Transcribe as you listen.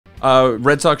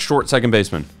Red Sox short second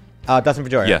baseman. Dustin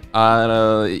Pedroia.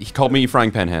 Yeah. He called me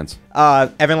frying pan hands.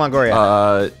 Evan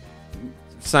Longoria.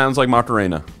 Sounds like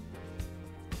Macarena.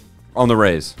 On the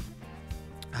Rays.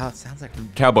 Oh, it sounds like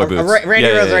Cowboy boots. Randy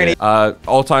Arozarena.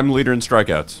 All-time leader in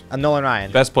strikeouts. Nolan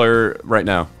Ryan. Best player right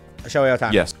now. Shohei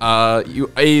Ohtani. Yes.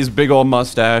 A's big old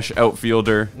mustache,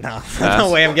 outfielder. No, no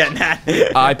way I'm getting that.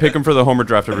 I pick him for the homer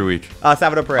draft every week.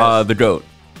 Salvador Perez. The GOAT.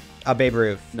 Babe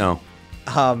Ruth. No.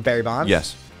 Barry Bonds.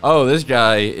 Yes. Oh, this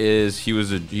guy is he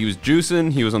was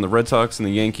juicing. He was on the Red Sox and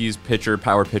the Yankees. Pitcher,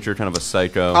 power pitcher, kind of a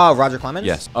psycho. Oh, Roger Clemens.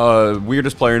 Yes.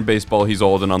 Weirdest player in baseball. He's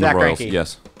old and on Zach the Royals. Greinke.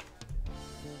 Yes.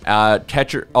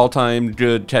 Catcher, all-time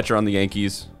good catcher on the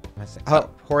Yankees.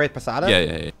 Jorge Posada.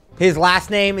 Yeah. His last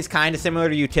name is kind of similar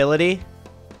to Utility.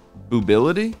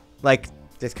 Boobility? Like,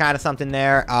 there's kind of something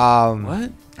there.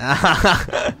 What?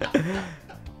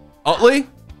 Utley?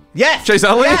 Yes. Chase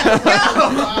Utley? Yes,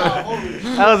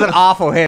 that was an awful hit.